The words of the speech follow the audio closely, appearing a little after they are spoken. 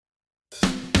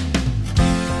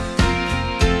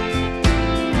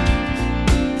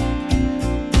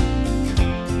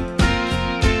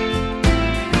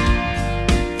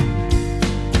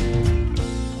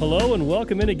Hello and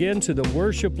welcome in again to the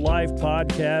Worship Life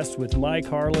Podcast with Mike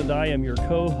Harland. I am your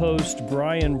co-host,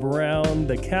 Brian Brown.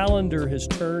 The calendar has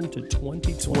turned to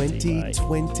 2020.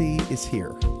 2020 is here.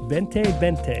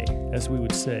 2020, as we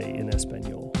would say in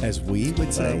Espanol. As we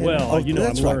would say. I'm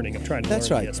learning. I'm trying to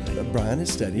learn the Espanol. Brian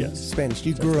is studying Spanish.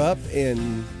 You grew up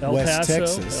in West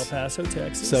Texas. El Paso,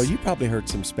 Texas. So you probably heard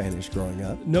some Spanish growing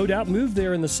up. No doubt. Moved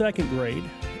there in the second grade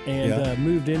and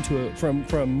moved into it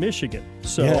from Michigan.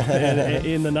 So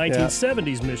in the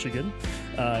 1970s, Michigan.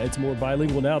 It's more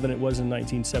bilingual now than it was in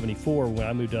 1974 when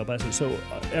I moved to El Paso. So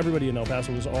everybody in El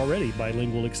Paso was already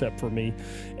bilingual except for me,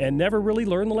 and never really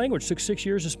learned the language. Took 6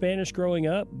 years of Spanish growing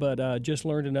up, but just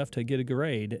learned enough to get a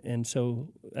grade. And so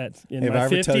in my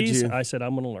 50s, I said,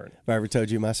 I'm going to learn. Have I ever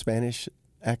told you my Spanish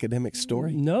academic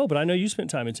story? No, but I know you spent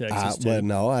time in Texas too. Well,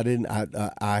 no, I didn't.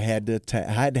 I had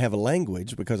to have a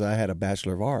language because I had a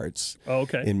Bachelor of Arts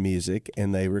in music,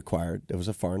 and there was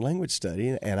a foreign language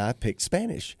study, and I picked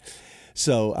Spanish.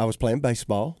 So I was playing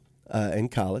baseball in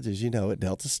college, as you know, at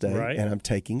Delta State, and I'm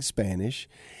taking Spanish,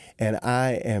 and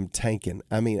I am tanking.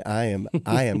 I mean, I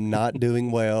am not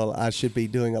doing well. I should be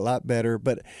doing a lot better,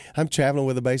 but I'm traveling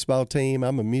with a baseball team.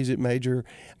 I'm a music major.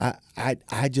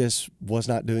 I just was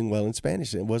not doing well in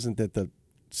Spanish. It wasn't that the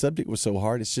subject was so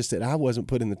hard. It's just that I wasn't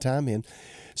putting the time in.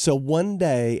 So one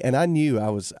day, and I knew I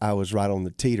was right on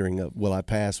the teetering of will I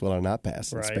pass, will I not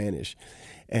pass in Spanish.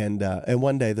 And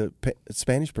one day the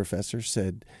Spanish professor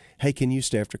said, "Hey, can you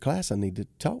stay after class? I need to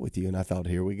talk with you." And I thought,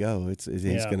 here we go. He's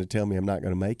going to tell me I'm not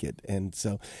going to make it. And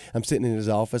so I'm sitting in his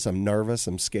office. I'm nervous.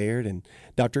 I'm scared. And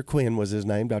Dr. Quinn was his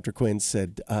name. Dr. Quinn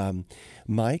said,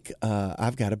 "Mike,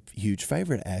 I've got a huge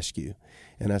favor to ask you."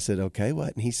 And I said, "Okay,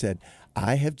 what?" And he said,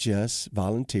 "I have just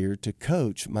volunteered to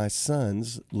coach my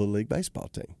son's Little League baseball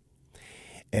team."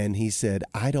 And he said,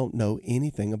 "I don't know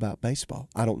anything about baseball.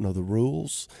 I don't know the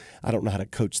rules. I don't know how to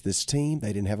coach this team.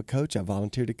 They didn't have a coach. I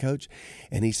volunteered to coach."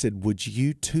 And he said, "Would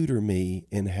you tutor me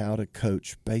in how to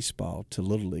coach baseball to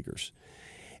little leaguers?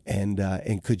 And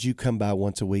could you come by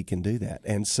once a week and do that?"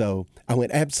 And so I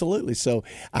went, "Absolutely." So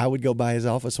I would go by his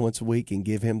office once a week and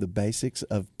give him the basics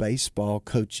of baseball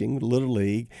coaching, Little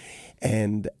League.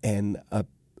 And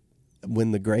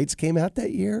when the grades came out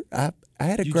that year, I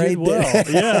had a grade. Well.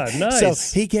 Yeah, nice.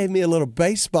 So he gave me a little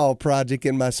baseball project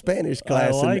in my Spanish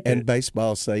class, and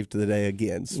baseball saved the day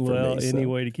again. Any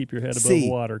way to keep your head above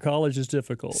water. College is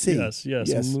difficult. Yes.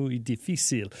 Muy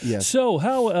difícil. Yes. So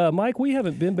how, Mike, we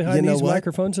haven't been behind these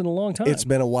microphones in a long time. It's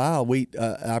been a while.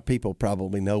 Our people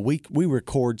probably know. We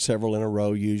record several in a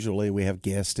row usually. We have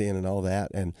guests in and all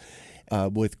that, and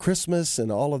with Christmas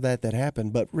and all of that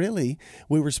happened. But really,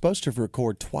 we were supposed to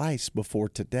record twice before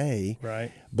today.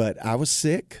 Right. But I was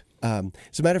sick.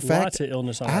 As a matter of fact, lots of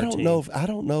illness on our team. I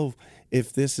don't know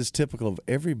if this is typical of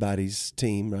everybody's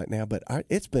team right now, but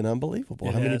it's been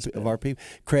unbelievable. How many of our people?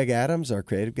 Craig Adams, our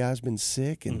creative guy, has been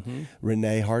sick, and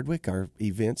Renee Hardwick, our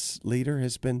events leader,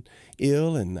 has been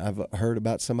ill, and I've heard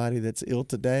about somebody that's ill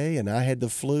today, and I had the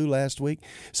flu last week.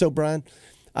 So, Brian,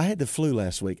 I had the flu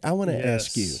last week. I want to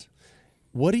ask you,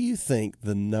 what do you think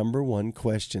the number one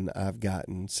question I've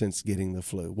gotten since getting the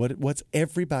flu? What's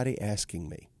everybody asking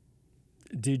me?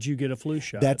 Did you get a flu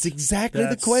shot? That's exactly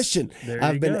the question.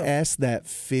 I've been asked that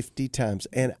 50 times.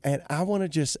 And I want to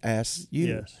just ask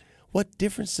you, what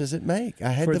difference does it make?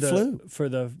 I had the flu.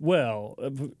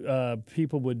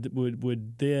 People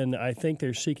would then, I think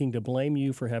they're seeking to blame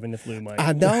you for having the flu, Mike.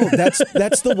 I know.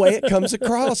 That's the way it comes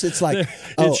across. It's like,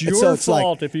 it's your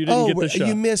fault if you didn't get the shot.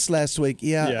 You missed last week.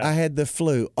 Yeah, I had the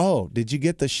flu. Oh, did you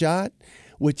get the shot?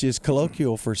 Which is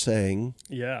colloquial for saying,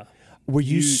 were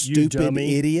you stupid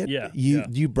idiot?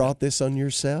 You brought this on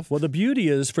yourself? Well, the beauty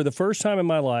is, for the first time in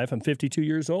my life, I'm 52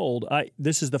 years old,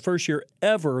 this is the first year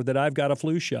ever that I've got a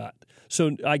flu shot.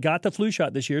 So I got the flu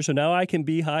shot this year, so now I can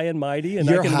be high and mighty, and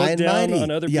I can look down on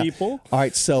other people. All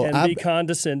right, so and be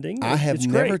condescending. I have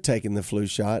never taken the flu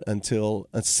shot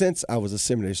since I was a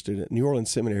seminary student. New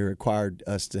Orleans Seminary required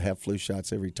us to have flu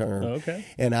shots every term. Okay.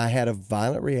 And I had a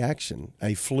violent reaction,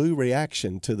 a flu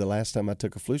reaction to the last time I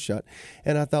took a flu shot.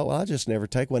 And I thought, well, I'll just never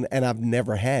take one. And I've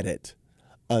never had it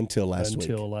until last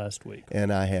week.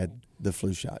 And I had the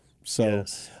flu shot. So,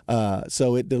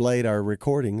 so it delayed our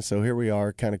recording. So here we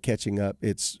are, kind of catching up.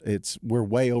 We're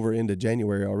way over into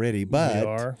January already, but we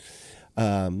are.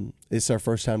 It's our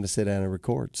first time to sit down and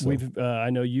record. So.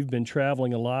 I know you've been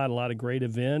traveling a lot of great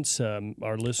events.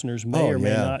 Our listeners may or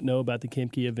may not know about the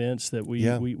Kimke events that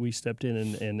we stepped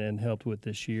in and helped with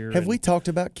this year. Have we talked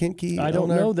about Kimke? I don't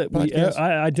know that podcast?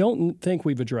 I don't think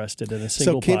we've addressed it in a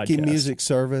single podcast. So Kimke Music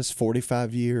Service,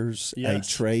 45 years, a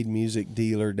trade music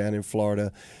dealer down in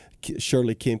Florida.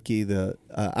 Shirley Kempke,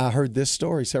 I heard this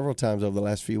story several times over the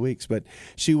last few weeks, but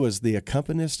she was the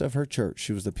accompanist of her church.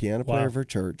 She was the piano player of her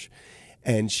church,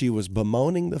 and she was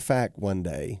bemoaning the fact one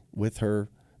day with her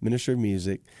minister of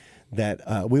music that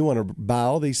we want to buy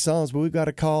all these songs, but we've got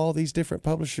to call these different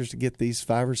publishers to get these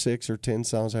 5 or 6 or 10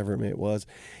 songs, however many it was.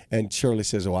 And Shirley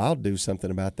says, well, I'll do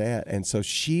something about that. And so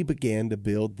she began to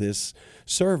build this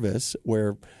service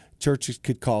where churches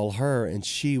could call her and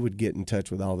she would get in touch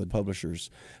with all the publishers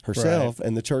herself. Right.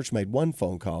 And the church made 1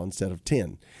 phone call instead of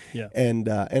 10. Yeah. And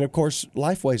of course,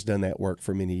 Lifeway's done that work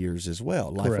for many years as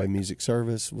well. Correct. Lifeway Music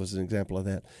Service was an example of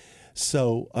that.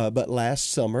 So, but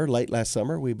late last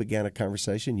summer, we began a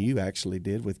conversation. You actually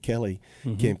did with Kelly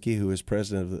Kempke, who was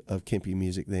president of Kempke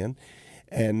Music then,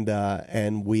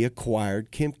 and we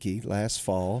acquired Kempke last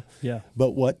fall. Yeah.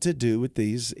 But what to do with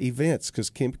these events?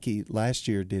 Because Kempke last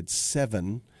year did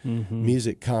 7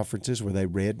 music conferences where they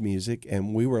read music,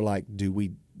 and we were like, do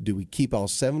we keep all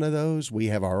 7 of those? We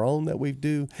have our own that we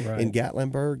do in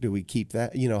Gatlinburg. Do we keep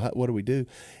that? What do we do?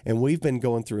 And we've been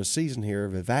going through a season here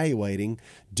of evaluating,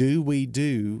 do we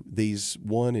do these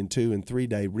 1 and 2 and 3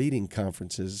 day reading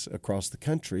conferences across the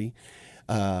country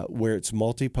where it's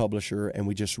multi-publisher and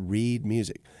we just read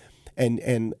music? And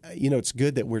it's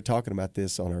good that we're talking about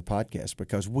this on our podcast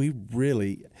because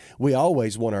we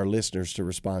always want our listeners to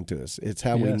respond to us. It's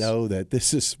how we know that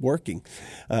this is working,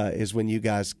 is when you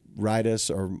guys write us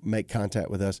or make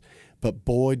contact with us. But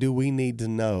boy, do we need to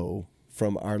know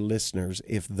from our listeners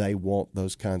if they want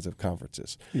those kinds of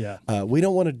conferences. Yeah. We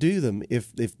don't want to do them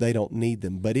if they don't need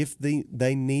them. But if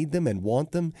they need them and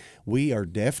want them, we are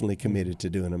definitely committed to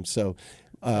doing them. So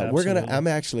I'm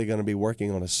actually going to be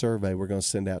working on a survey we're going to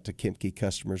send out to Kempke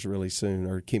customers really soon,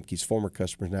 or Kempke's former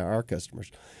customers, now our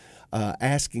customers,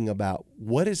 asking about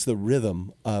what is the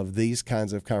rhythm of these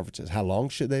kinds of conferences. How long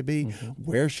should they be?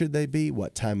 Where should they be?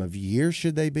 What time of year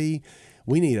should they be?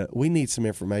 We need some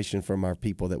information from our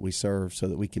people that we serve so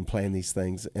that we can plan these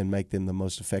things and make them the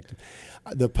most effective.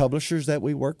 The publishers that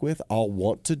we work with all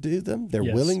want to do them. They're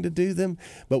willing to do them,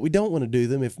 but we don't want to do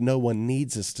them if no one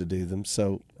needs us to do them.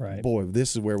 So, boy,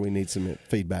 this is where we need some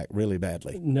feedback really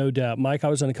badly. No doubt. Mike, I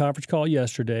was on a conference call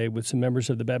yesterday with some members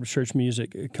of the Baptist Church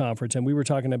Music Conference, and we were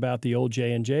talking about the old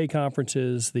J&J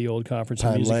conferences, the old Conference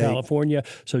of Music California.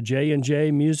 So J&J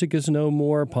Music is no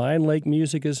more. Pine Lake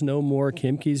Music is no more.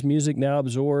 Kempke's Music now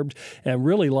absorbed, and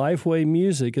really Lifeway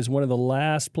Music is one of the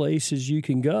last places you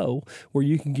can go where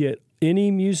you can get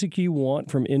any music you want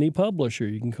from any publisher.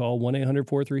 You can call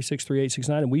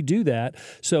 1-800-436-3869, and we do that.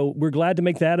 So we're glad to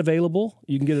make that available.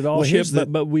 You can get it all shipped,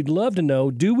 but we'd love to know,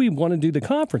 do we want to do the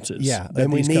conferences? Yeah,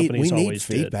 and we need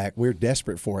feedback. We're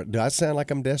desperate for it. Do I sound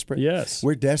like I'm desperate? Yes.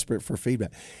 We're desperate for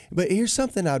feedback. But here's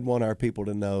something I'd want our people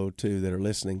to know, too, that are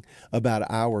listening, about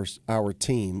our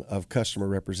team of customer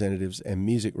representatives and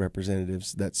music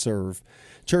representatives that serve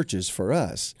churches for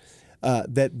us.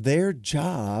 That their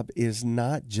job is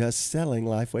not just selling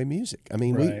Lifeway music. I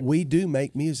mean, we do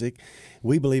make music.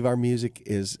 We believe our music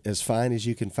is as fine as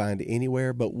you can find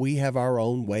anywhere, but we have our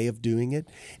own way of doing it,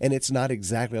 and it's not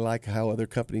exactly like how other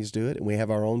companies do it. And we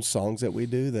have our own songs that we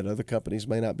do that other companies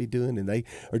may not be doing, and they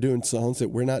are doing songs that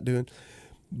we're not doing.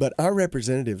 But our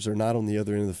representatives are not on the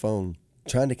other end of the phone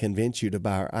trying to convince you to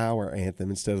buy our anthem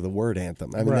instead of the word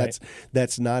anthem. I mean,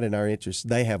 that's not in our interest.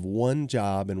 They have one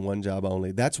job and one job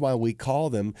only. That's why we call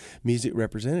them music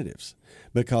representatives,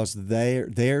 because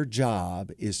their job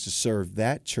is to serve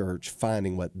that church,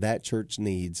 finding what that church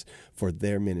needs for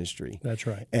their ministry. That's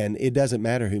right. And it doesn't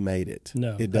matter who made it.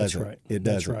 No, it doesn't. That's right. It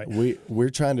doesn't. That's right. We're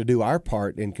trying to do our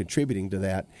part in contributing to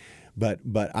that.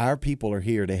 But our people are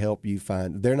here to help you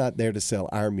find. They're not there to sell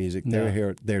our music.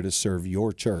 They're there to serve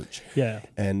your church. Yeah.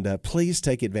 And please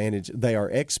take advantage. They are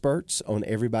experts on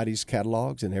everybody's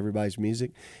catalogs and everybody's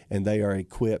music, and they are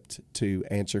equipped to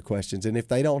answer questions. And if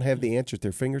they don't have the answer at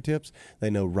their fingertips, they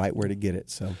know right where to get it.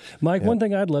 So, Mike, one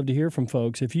thing I'd love to hear from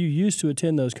folks, if you used to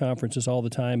attend those conferences all the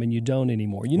time and you don't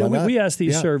anymore. You know, we ask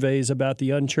these surveys about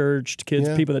the unchurched kids,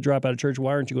 people that drop out of church.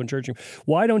 Why aren't you going to church?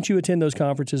 Why don't you attend those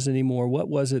conferences anymore? What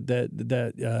was it that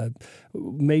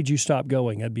made you stop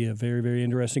going? That'd be a very, very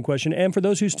interesting question. And for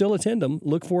those who still attend them,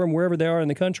 look for them wherever they are in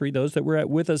the country. Those that were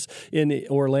with us in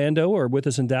Orlando or with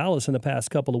us in Dallas in the past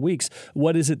couple of weeks,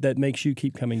 what is it that makes you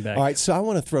keep coming back? All right, so I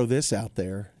want to throw this out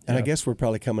there, and I guess we're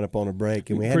probably coming up on a break,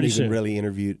 and we haven't even really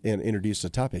introduced the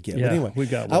topic yet. Yeah, but anyway,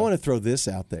 we've got one. I want to throw this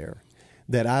out there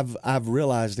that I've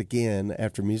realized again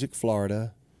after Music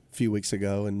Florida a few weeks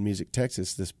ago and Music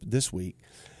Texas this week.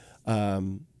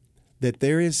 That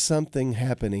there is something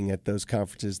happening at those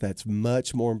conferences that's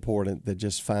much more important than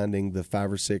just finding the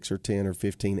 5 or 6 or 10 or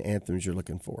 15 anthems you're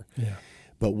looking for. Yeah.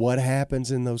 But what happens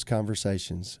in those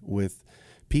conversations with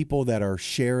people that are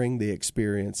sharing the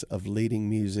experience of leading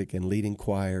music and leading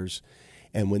choirs.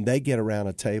 And when they get around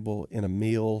a table in a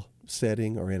meal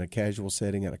setting or in a casual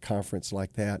setting at a conference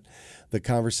like that, the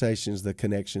conversations, the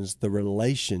connections, the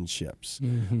relationships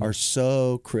are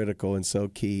so critical and so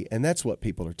key. And that's what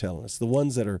people are telling us. The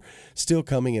ones that are still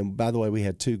coming, and by the way, we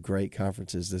had 2 great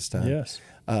conferences this time. Yes.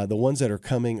 The ones that are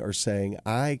coming are saying,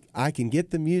 I can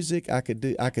get the music, I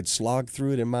could slog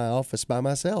through it in my office by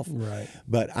myself. Right.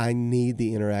 But I need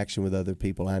the interaction with other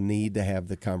people. I need to have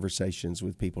the conversations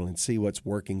with people and see what's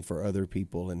working for other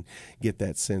people and get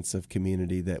that sense of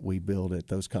community that we build at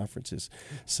those conferences.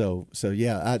 So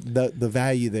yeah, the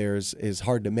value there is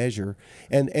hard to measure,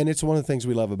 and it's one of the things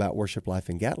we love about Worship Life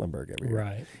in Gatlinburg every year.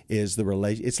 Right. Is the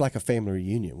relation? It's like a family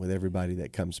reunion with everybody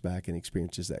that comes back and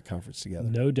experiences that conference together.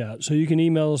 No doubt. So you can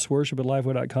email us,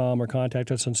 worship@lifeway.com, or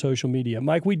contact us on social media.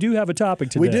 Mike, we do have a topic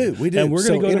today. We do. And we're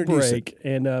going to go to break.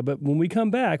 And but when we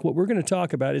come back, what we're going to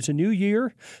talk about, it's a new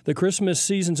year. The Christmas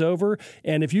season's over.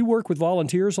 And if you work with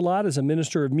volunteers a lot as a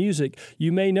minister of music,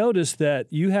 you may notice that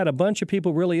you had a bunch of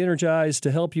people really energized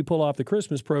to help you pull off the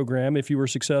Christmas program if you were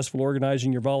successful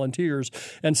organizing your volunteers.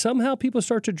 And somehow people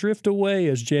start to drift away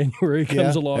as January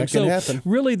comes along. That can happen.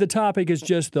 Really the topic is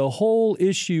just the whole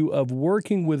issue of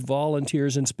working with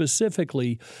volunteers, and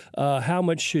specifically how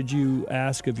much should you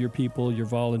ask of your people, your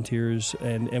volunteers,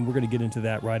 and we're going to get into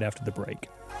that right after the break.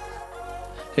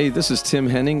 Hey, this is Tim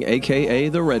Henning, a.k.a.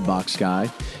 the Red Box Guy.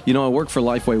 You know, I work for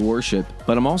Lifeway Worship,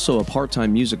 but I'm also a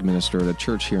part-time music minister at a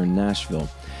church here in Nashville.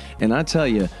 And I tell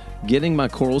you, getting my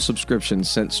choral subscription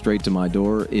sent straight to my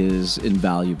door is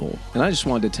invaluable. And I just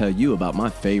wanted to tell you about my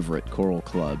favorite choral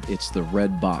club. It's the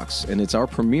Red Box, and it's our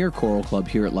premier choral club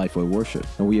here at Lifeway Worship.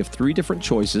 And we have 3 different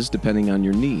choices depending on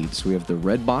your needs. We have the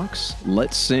Red Box,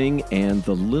 Let's Sing, and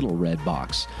the Little Red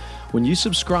Box. When you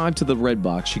subscribe to the Red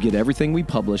Box, you get everything we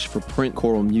publish for print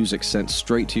choral music sent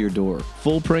straight to your door.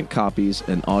 Full print copies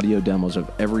and audio demos of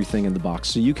everything in the box,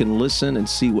 so you can listen and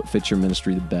see what fits your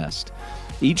ministry the best.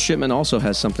 Each shipment also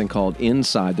has something called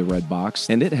Inside the Red Box,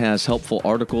 and it has helpful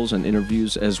articles and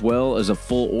interviews as well as a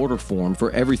full order form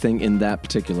for everything in that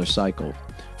particular cycle.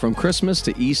 From Christmas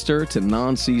to Easter to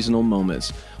non-seasonal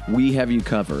moments, we have you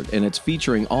covered, and it's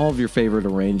featuring all of your favorite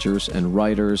arrangers and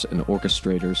writers and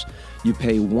orchestrators. You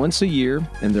pay once a year,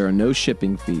 and there are no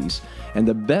shipping fees. And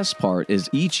the best part is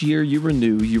each year you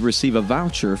renew, you receive a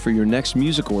voucher for your next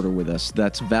music order with us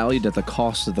that's valued at the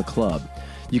cost of the club.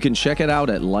 You can check it out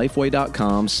at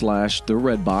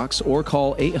lifeway.com/theredbox or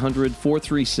call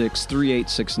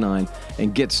 800-436-3869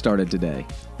 and get started today.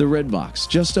 The Red Box,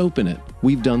 just open it.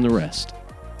 We've done the rest.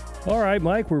 All right,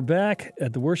 Mike, we're back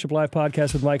at the Worship Life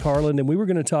Podcast with Mike Harland, and we were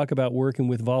going to talk about working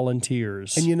with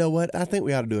volunteers. And you know what? I think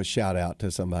we ought to do a shout-out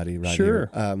to somebody right here.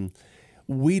 Sure.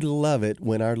 We love it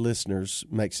when our listeners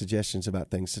make suggestions about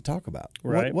things to talk about.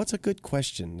 Right. What's a good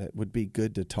question that would be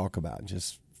good to talk about? And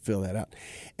just fill that out.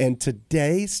 And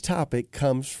today's topic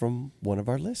comes from one of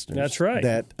our listeners. That's right.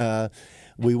 That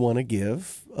we want to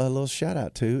give a little shout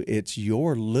out to. It's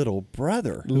your little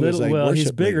brother.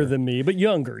 He's bigger than me, but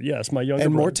younger. Yes, my younger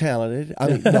and brother. More talented. I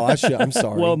mean, no, I'm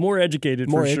sorry. Well, more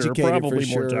educated for sure. Probably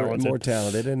for more talented. More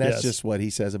talented, and that's just what he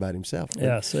says about himself.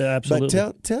 Yes, absolutely.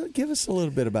 But give us a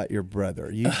little bit about your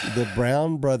brother. The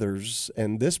Brown brothers,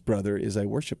 and this brother is a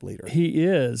worship leader. He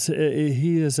is.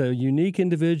 He is a unique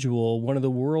individual, one of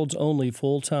the world's only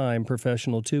full-time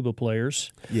professional tuba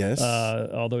players. Yes.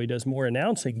 Although he does more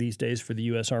announcing these days for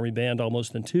the U.S. Army Band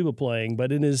almost than tuba playing.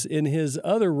 But in his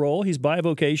other role, he's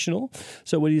bivocational.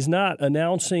 So when he's not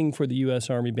announcing for the U.S.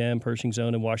 Army Band, Pershing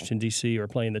Zone in Washington, D.C., or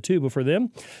playing the tuba for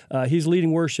them, he's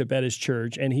leading worship at his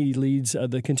church, and he leads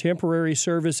the contemporary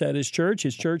service at his church.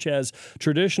 His church has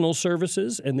traditional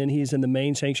services, and then he's in the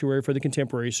main sanctuary for the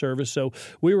contemporary service. So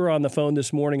we were on the phone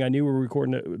this morning. I knew we were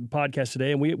recording a podcast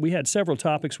today, and we had several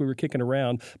topics we were kicking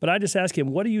around. But I just asked him,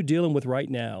 what are you dealing with right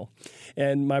now?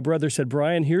 And my brother said,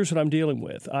 Brian, here's what I'm dealing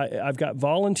with. I've got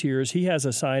volunteers. He has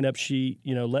a sign-up sheet.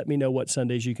 Let me know what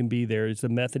Sundays you can be there. It's the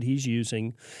method he's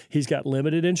using. He's got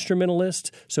limited instrumentalists,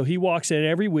 so he walks in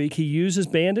every week. He uses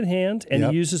band in hand, and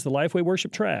he uses the Lifeway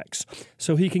Worship tracks.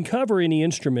 So he can cover any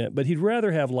instrument, but he'd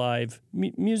rather have live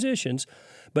musicians.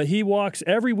 But he walks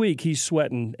every week, he's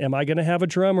sweating. Am I going to have a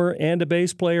drummer and a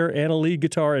bass player and a lead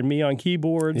guitar and me on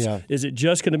keyboards? Yeah. Is it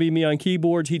just going to be me on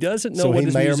keyboards? He doesn't know what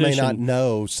his musician... So he may or may not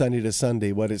know Sunday to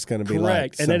Sunday what it's going to be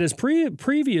like. Correct. And at his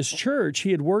previous church,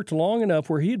 he had worked long enough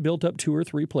where he had built up 2 or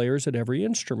 3 players at every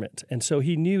instrument. And so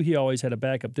he knew he always had a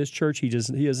backup. This church, he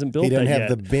hasn't built that yet. He doesn't have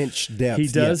the bench depth He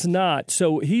does not.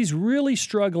 So he's really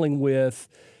struggling with...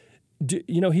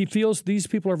 he feels these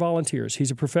people are volunteers.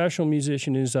 He's a professional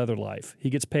musician in his other life. He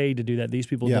gets paid to do that. These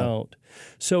people don't.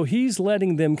 So he's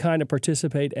letting them kind of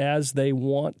participate as they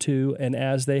want to and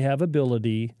as they have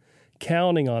ability,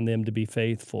 counting on them to be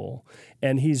faithful.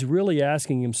 And he's really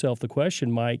asking himself the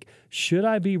question, Mike, should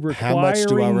I be requiring How much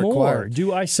do I require? more?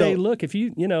 Do I say, look, if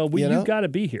you've got to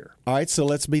be here. All right, so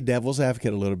let's be devil's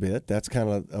advocate a little bit. That's kind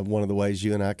of one of the ways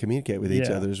you and I communicate with each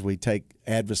other is we take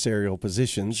adversarial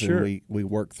positions and we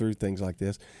work through things like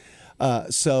this.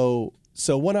 So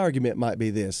one argument might be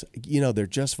this, they're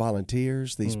just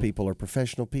volunteers. These people are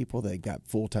professional people. They got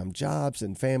full-time jobs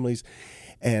and families,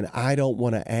 and I don't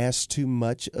want to ask too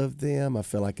much of them. I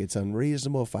feel like it's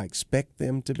unreasonable if I expect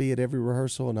them to be at every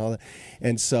rehearsal and all that.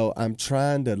 And so I'm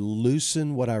trying to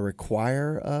loosen what I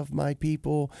require of my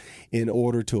people in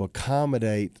order to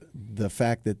accommodate the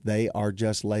fact that they are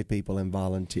just lay people and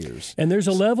volunteers. And there's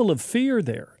a level of fear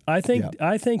there. I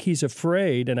think he's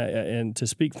afraid, and to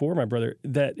speak for my brother,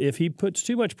 that if he puts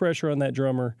too much pressure on that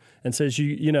drummer and says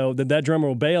that drummer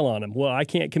will bail on him. Well, I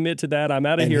can't commit to that. I'm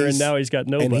out of here, and now he's got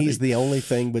nobody. And he's the only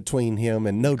thing between him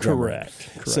and no drummer.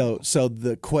 Correct. So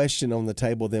the question on the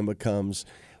table then becomes,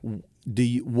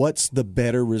 what's the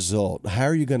better result? How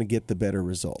are you going to get the better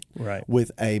result? Right.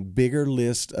 With a bigger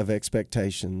list of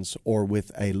expectations or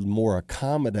with a more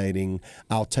accommodating,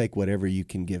 I'll take whatever you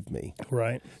can give me?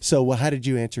 Right. So how did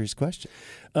you answer his question?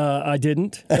 I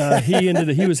didn't.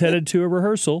 He was headed to a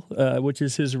rehearsal, which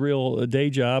is his real day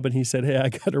job, and he said, "Hey, I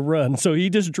got to run." So he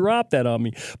just dropped that on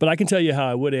me. But I can tell you how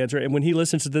I would answer it. And when he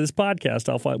listens to this podcast,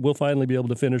 we'll finally be able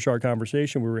to finish our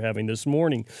conversation we were having this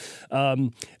morning.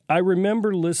 I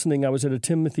remember listening. I was at a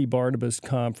Timothy Barnabas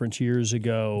conference years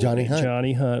ago.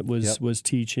 Johnny Hunt was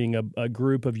teaching a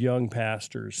group of young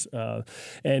pastors,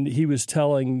 and he was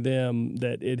telling them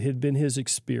that it had been his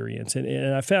experience.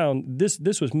 And I found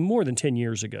this was more than 10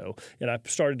 years ago, and I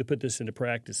started to put this into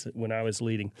practice when I was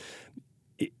leading.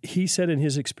 He said in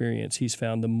his experience, he's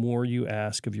found the more you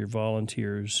ask of your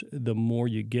volunteers, the more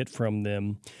you get from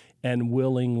them, and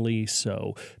willingly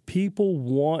so. People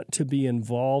want to be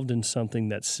involved in something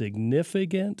that's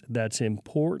significant, that's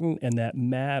important, and that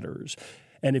matters.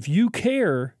 And if you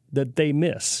care that they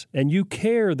miss and you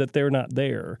care that they're not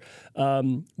there,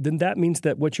 then that means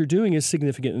that what you're doing is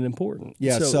significant and important.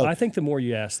 Yeah, so I think the more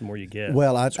you ask, the more you get.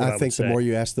 Well, I think the more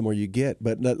you ask, the more you get.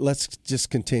 But let's just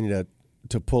continue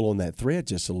to pull on that thread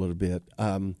just a little bit.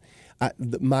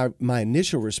 My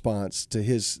initial response to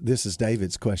this is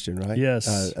David's question, right?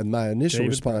 Yes. My initial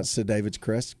response to David's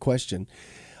question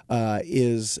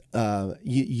is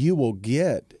you will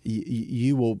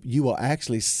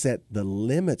actually set the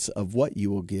limits of what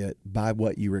you will get by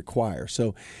what you require.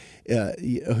 So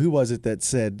who was it that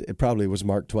said, it probably was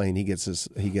Mark Twain, he gets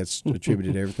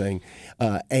attributed everything,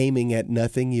 aiming at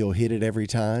nothing, you'll hit it every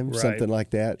time, something like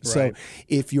that. Right. So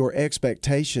if your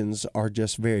expectations are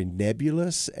just very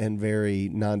nebulous and very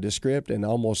nondescript and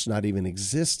almost not even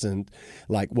existent,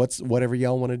 like whatever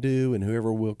y'all want to do and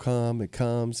whoever will come, it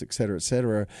comes, et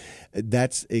cetera,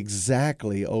 that's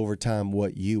exactly over time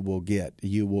what you will get.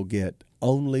 You will get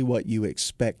only what you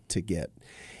expect to get.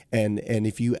 And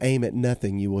if you aim at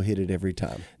nothing, you will hit it every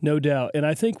time. No doubt. And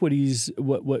I think what we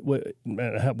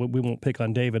won't pick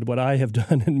on David, what I have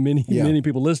done and many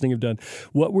people listening have done,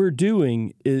 what we're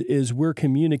doing is we're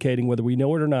communicating, whether we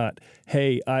know it or not,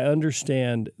 hey, I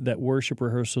understand that worship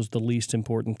rehearsal is the least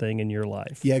important thing in your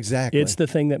life. Yeah, exactly. It's the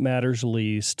thing that matters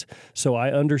least. So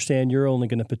I understand you're only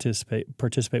going to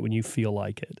participate when you feel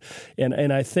like it.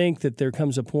 And I think that there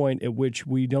comes a point at which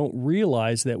we don't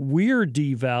realize that we're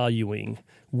devaluing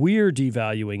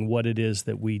what it is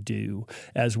that we do.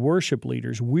 As worship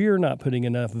leaders, we're not putting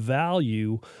enough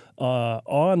value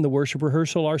on the worship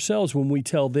rehearsal ourselves when we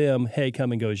tell them, hey,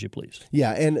 come and go as you please.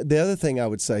 Yeah, and the other thing I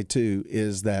would say, too,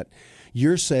 is that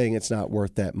you're saying it's not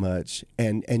worth that much.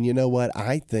 And you know what?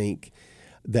 I think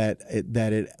that it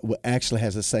actually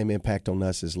has the same impact on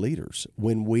us as leaders.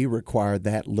 When we require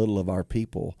that little of our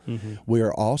people, we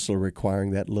are also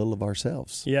requiring that little of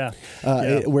ourselves. Yeah.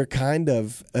 We're kind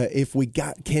of,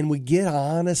 can we get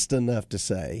honest enough to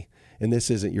say, and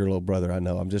this isn't your little brother, I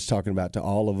know, I'm just talking about to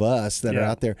all of us that are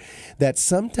out there, that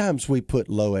sometimes we put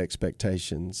low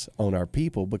expectations on our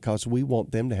people because we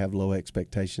want them to have low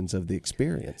expectations of the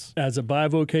experience. As a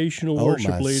bivocational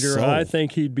worship leader, I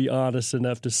think he'd be honest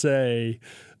enough to say,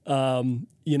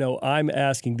 I'm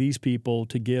asking these people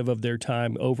to give of their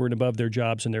time over and above their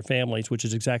jobs and their families, which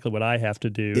is exactly what I have to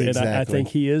do. Exactly. And I think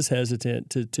he is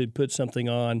hesitant to put something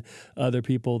on other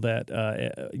people that,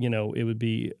 it would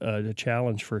be a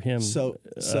challenge for him to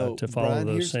follow Brian,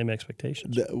 those same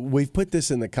expectations. We've put this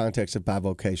in the context of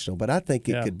bivocational, but I think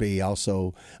it could be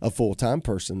also a full-time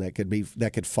person that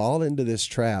could fall into this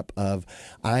trap of,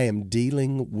 I am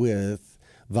dealing with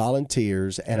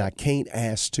volunteers, and I can't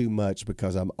ask too much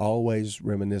because I'm always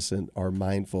reminiscent or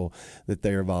mindful that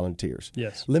they are volunteers.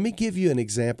 Yes. Let me give you an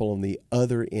example on the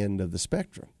other end of the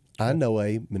spectrum. I know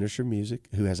a minister of music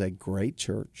who has a great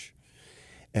church,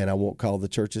 and I won't call the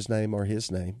church's name or his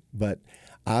name, but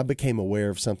I became aware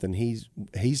of something.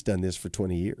 He's done this for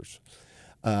 20 years.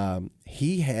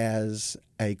 He has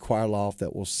a choir loft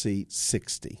that will seat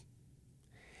 60,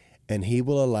 and he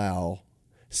will allow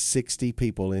 60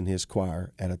 people in his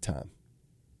choir at a time.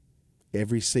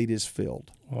 Every seat is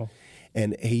filled. Wow.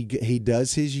 And he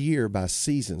does his year by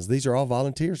seasons. These are all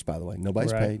volunteers, by the way.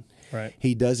 Nobody's paid. Right.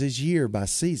 He does his year by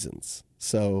seasons.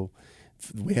 So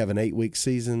we have an 8-week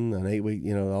season, an 8-week,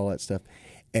 all that stuff.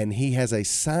 And he has a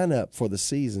sign up for the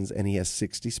seasons, and he has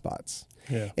 60 spots.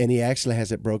 Yeah. And he actually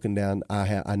has it broken down.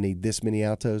 I need this many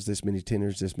altos, this many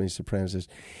tenors, this many sopranos,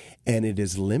 and it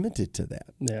is limited to that.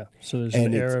 Yeah. So there's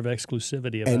an air of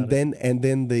exclusivity about it. And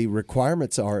then the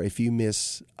requirements are, if you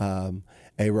miss a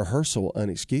rehearsal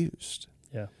unexcused,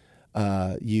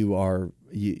 you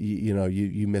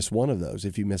miss one of those.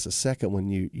 If you miss a second one,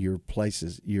 you're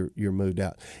moved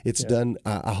out. It's done.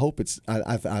 I hope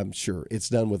I'm sure it's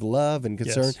done with love and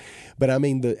concern. Yes. But I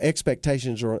mean, the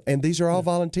expectations are, and these are all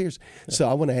volunteers. Yeah. So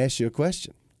I want to ask you a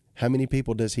question: how many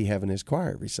people does he have in his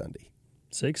choir every Sunday?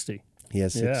 60. He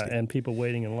has 60. Yeah, and people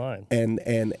waiting in line. And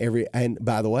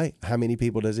by the way, how many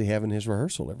people does he have in his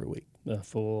rehearsal every week? A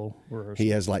full rehearsal. He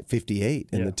has like 58,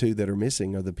 and the two that are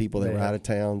missing are the people that were out of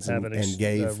towns and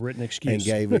gave written excuse. And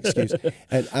gave excuse.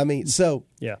 And I mean,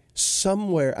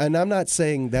 somewhere, and I'm not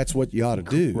saying that's what you ought to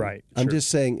do. Right. I'm just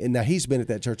saying, and now he's been at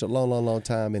that church a long, long, long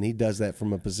time, and he does that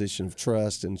from a position of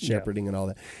trust and shepherding and all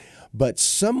that. But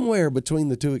somewhere between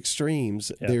the two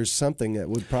extremes, there's something that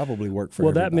would probably work for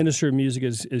everybody. That minister of music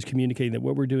is communicating that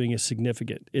what we're doing is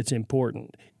significant. It's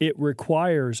important. It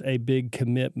requires a big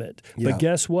commitment. But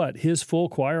guess what? His full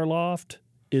choir loft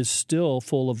is still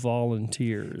full of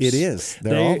volunteers. It is.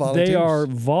 They're all volunteers. They are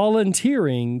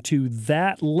volunteering to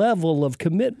that level of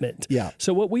commitment. Yeah.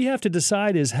 So what we have to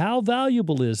decide is, how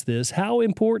valuable is this? How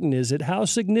important is it? How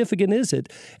significant is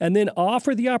it? And then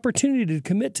offer the opportunity to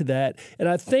commit to that. And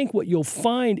I think what you'll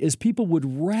find is people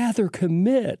would rather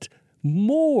commit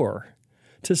more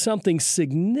to something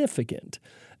significant,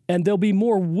 and they'll be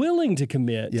more willing to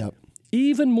commit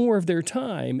even more of their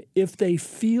time if they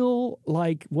feel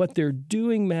like what they're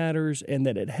doing matters and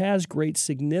that it has great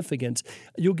significance.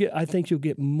 I think you'll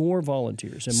get more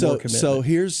volunteers and more commitment. So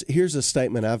here's a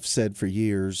statement I've said for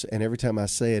years, and every time I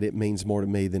say it, it means more to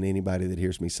me than anybody that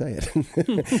hears me say it.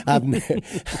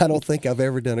 I don't think I've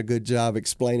ever done a good job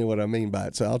explaining what I mean by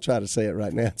it, so I'll try to say it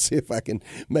right now and see if I can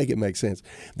make it make sense.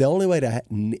 The only way to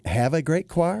have a great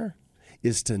choir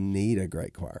is to need a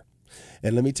great choir.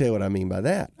 And let me tell you what I mean by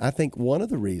that. I think one of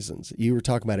the reasons, you were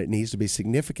talking about, it needs to be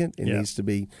significant, it needs to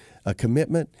be a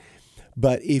commitment.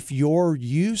 But if your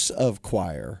use of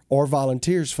choir, or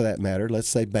volunteers for that matter, let's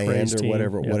say band praise or team,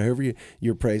 whatever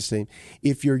your praise team,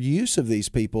 if your use of these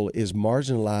people is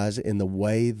marginalized in the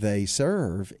way they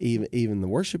serve, even the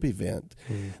worship event,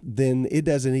 then it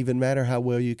doesn't even matter how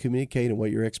well you communicate and what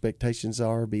your expectations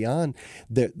are beyond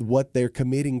that. What they're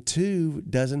committing to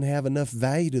doesn't have enough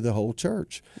value to the whole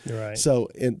church. Right. So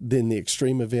then the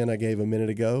extreme event I gave a minute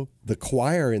ago, the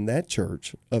choir in that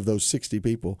church of those 60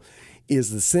 people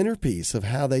is the centerpiece of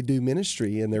how they do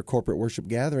ministry in their corporate worship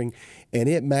gathering, and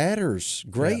it matters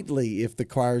greatly if the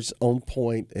choir's on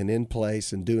point and in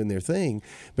place and doing their thing,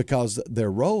 because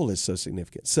their role is so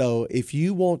significant. So if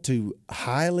you want to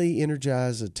highly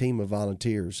energize a team of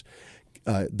volunteers,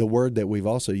 the word that we've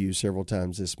also used several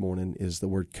times this morning is the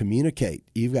word communicate.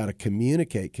 You've got to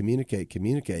communicate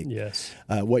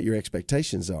what your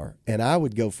expectations are. And I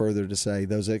would go further to say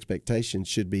those expectations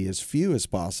should be as few as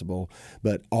possible,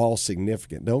 but all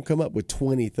significant. Don't come up with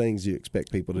 20 things you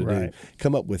expect people to do.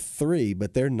 Come up with 3,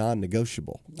 but they're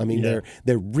non-negotiable. I mean, they're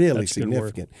really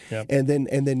significant. Yep. And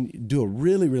then do a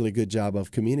really, really good job of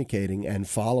communicating and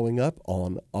following up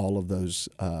on all of those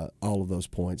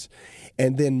points.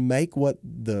 And then make what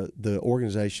the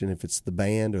organization, if it's the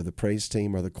band or the praise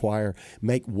team or the choir,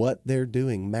 make what they're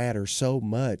doing matter so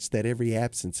much that every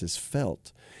absence is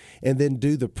felt. And then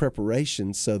do the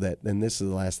preparation so that, and this is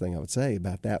the last thing I would say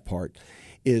about that part,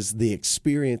 is the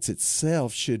experience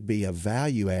itself should be a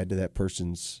value add to that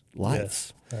person's life.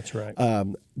 Yes, that's right.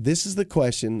 This is the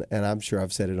question, and I'm sure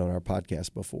I've said it on our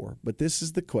podcast before, but this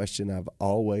is the question I've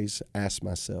always asked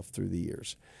myself through the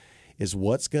years, is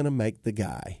what's going to make the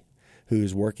guy who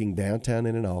is working downtown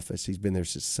in an office, he's been there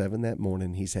since 7 that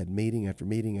morning, he's had meeting after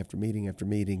meeting after meeting after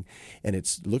meeting, and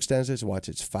looks down at his watch,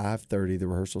 it's 5:30, the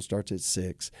rehearsal starts at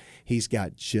 6. He's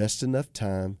got just enough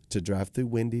time to drive through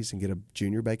Wendy's and get a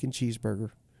junior bacon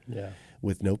cheeseburger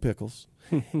with no pickles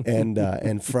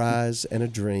and fries and a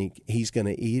drink. He's going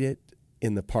to eat it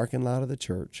in the parking lot of the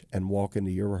church and walk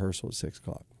into your rehearsal at 6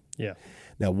 o'clock. Yeah.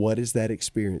 Now, what is that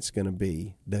experience going to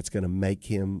be that's going to make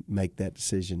him make that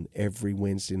decision every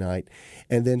Wednesday night?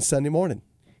 And then Sunday morning,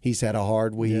 he's had a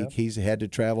hard week. Yep. He's had to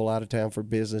travel out of town for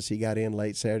business. He got in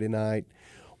late Saturday night.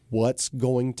 What's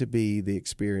going to be the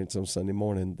experience on Sunday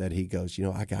morning that he goes,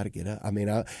 I got to get up. I mean,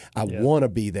 I want to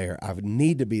be there. I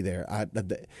need to be there.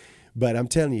 But I'm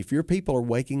telling you, if your people are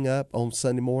waking up on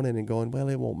Sunday morning and going, well,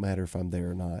 it won't matter if I'm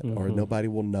there or not, or nobody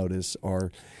will notice,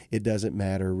 or it doesn't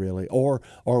matter really, or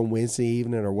on Wednesday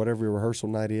evening or whatever your rehearsal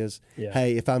night is,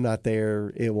 hey, if I'm not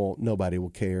there, nobody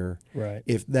will care. Right.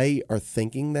 If they are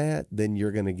thinking that, then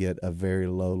you're going to get a very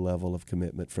low level of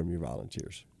commitment from your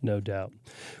volunteers. No doubt.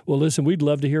 Well, listen, we'd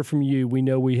love to hear from you. We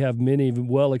know we have many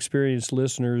well-experienced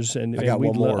listeners, and I got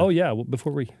one more.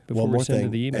 Before we send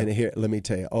thing. The email. And here, let me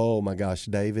tell you. Oh my gosh,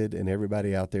 David and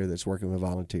everybody out there that's working with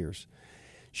volunteers,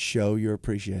 show your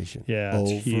appreciation. Yeah,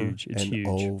 it's huge. It's huge.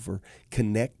 Over.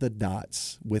 Connect the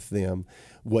dots with them.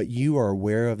 What you are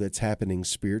aware of that's happening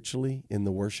spiritually in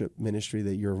the worship ministry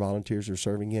that your volunteers are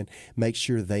serving in, make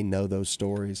sure they know those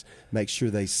stories. Make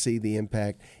sure they see the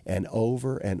impact, and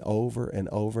over and over and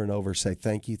over and over say,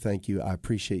 thank you, I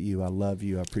appreciate you, I love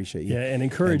you, I appreciate you. Yeah, and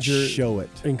encourage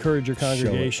your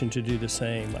congregation to do the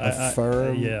same.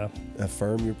 Affirm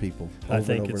your people. I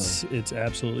think it's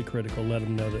absolutely critical. Let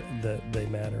them know that they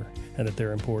matter and that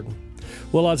they're important.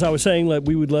 Well, as I was saying,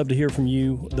 we would love to hear from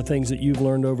you, the things that you've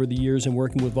learned over the years in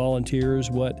working with volunteers,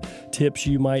 what tips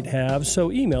you might have.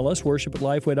 So email us,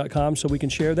 worship@lifeway.com, so we can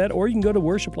share that. Or you can go to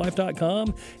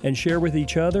worshiplife.com and share with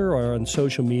each other, or on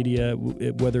social media,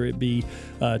 whether it be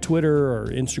Twitter or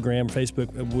Instagram,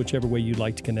 Facebook, whichever way you'd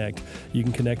like to connect. You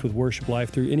can connect with Worship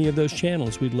Life through any of those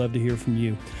channels. We'd love to hear from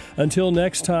you. Until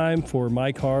next time, for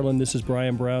Mike Harland, this is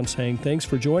Brian Brown saying thanks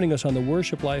for joining us on the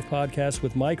Worship Life Podcast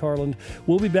with Mike Harland.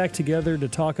 We'll be back together to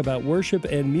talk about worship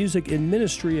and music in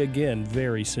ministry again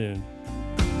very soon.